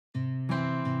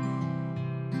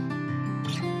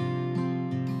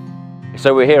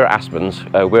So we're here at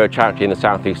Aspens. We're a charity in the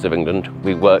southeast of England.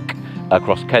 We work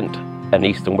across Kent and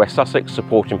East and West Sussex,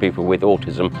 supporting people with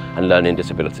autism and learning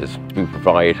disabilities. We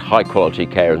provide high quality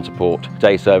care and support,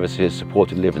 day services,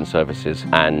 supported living services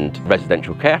and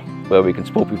residential care, where we can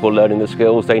support people learning the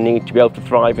skills they need to be able to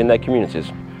thrive in their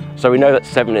communities. So we know that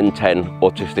 7 in 10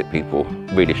 autistic people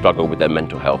really struggle with their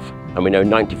mental health, and we know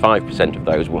 95% of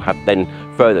those will have then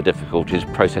further difficulties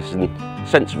processing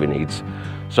sensory needs.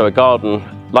 So a garden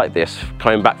like this,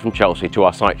 coming back from Chelsea to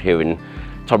our site here in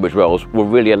Tunbridge Wells, will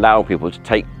really allow people to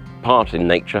take part in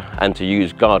nature and to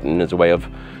use gardening as a way of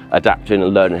adapting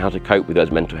and learning how to cope with those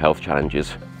mental health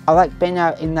challenges. I like being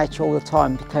out in nature all the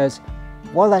time because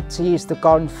what I like to use the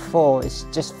garden for is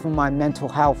just for my mental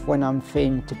health when I'm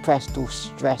feeling depressed or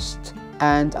stressed.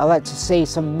 And I like to see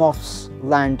some moths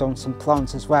land on some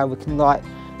plants as well. We can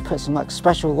put some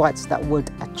special lights that would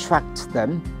attract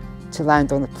them to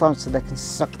land on the plant so they can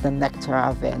suck the nectar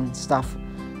out of it and stuff.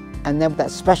 And then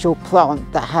that special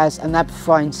plant that has an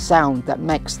amplifying sound that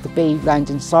makes the bee land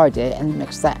inside it, and it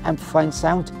makes that amplifying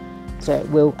sound, so it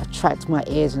will attract my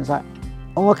ears, and it's like,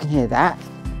 oh, I can hear that.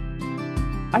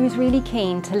 I was really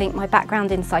keen to link my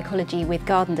background in psychology with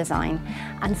garden design,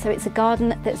 and so it's a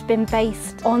garden that's been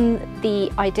based on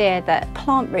the idea that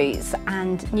plant roots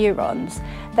and neurons,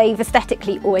 they've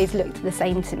aesthetically always looked the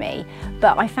same to me,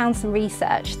 but I found some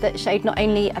research that showed not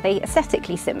only are they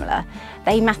aesthetically similar,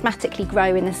 they mathematically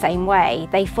grow in the same way,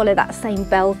 they follow that same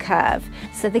bell curve.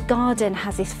 So the garden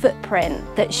has this footprint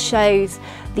that shows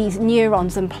these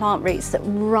neurons and plant roots that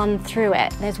run through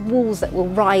it. There's walls that will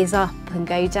rise up and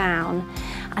go down,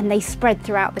 and they spread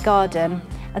throughout the garden.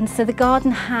 And so the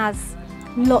garden has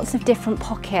lots of different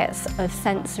pockets of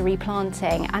sensory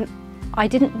planting, and I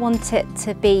didn't want it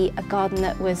to be a garden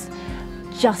that was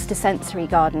just a sensory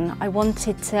garden. I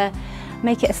wanted to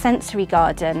make it a sensory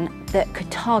garden that could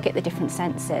target the different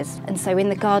senses. And so in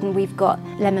the garden we've got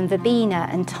lemon verbena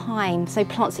and thyme, so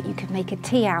plants that you could make a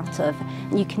tea out of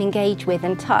and you can engage with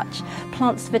and touch.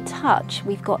 Plants for touch,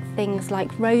 we've got things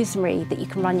like rosemary that you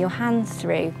can run your hands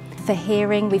through. For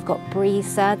hearing, we've got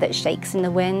breezer that shakes in the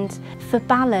wind. For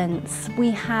balance, we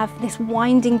have this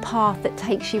winding path that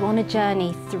takes you on a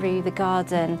journey through the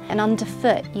garden, and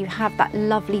underfoot you have that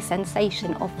lovely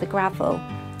sensation of the gravel.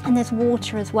 And there's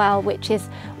water as well, which is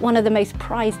one of the most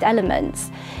prized elements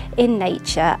in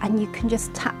nature, and you can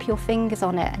just tap your fingers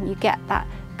on it and you get that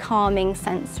calming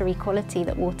sensory quality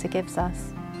that water gives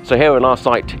us. So here on our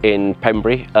site in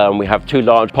Pembury, we have 2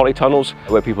 large polytunnels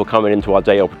where people come into our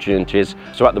day opportunities.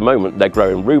 So at the moment they're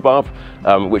growing rhubarb,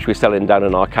 which we're selling down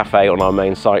in our cafe on our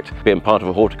main site. Being part of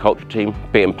a horticulture team,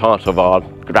 being part of our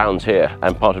grounds here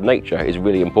and part of nature is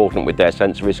really important with their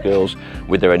sensory skills,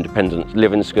 with their independent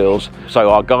living skills.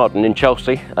 So our garden in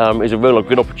Chelsea is a real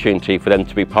good opportunity for them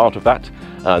to be part of that.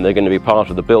 They're going to be part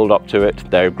of the build up to it.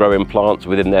 They're growing plants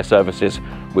within their services,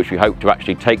 which we hope to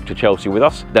actually take to Chelsea with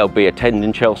us. They'll be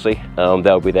attending Chelsea,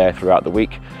 they'll be there throughout the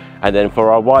week. And then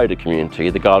for our wider community,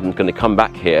 the garden's going to come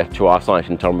back here to our site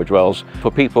in Tunbridge Wells for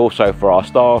people, so for our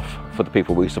staff, for the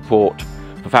people we support,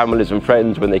 for families and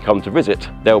friends when they come to visit,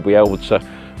 they'll be able to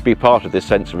be part of this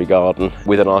sensory garden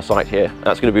within our site here.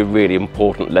 That's going to be a really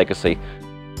important legacy.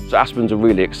 So Aspens are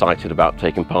really excited about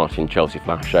taking part in Chelsea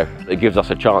Flower Show. It gives us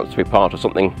a chance to be part of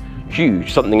something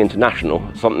huge, something international,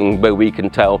 something where we can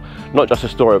tell not just a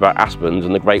story about Aspens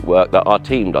and the great work that our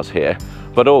team does here,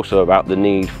 but also about the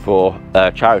need for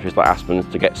charities like Aspens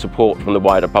to get support from the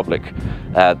wider public.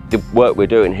 The work we're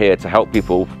doing here to help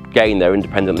people gain their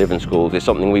independent living skills is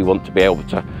something we want to be able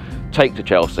to take to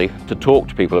Chelsea, to talk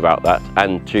to people about that,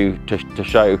 and to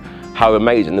show how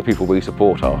amazing the people we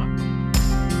support are.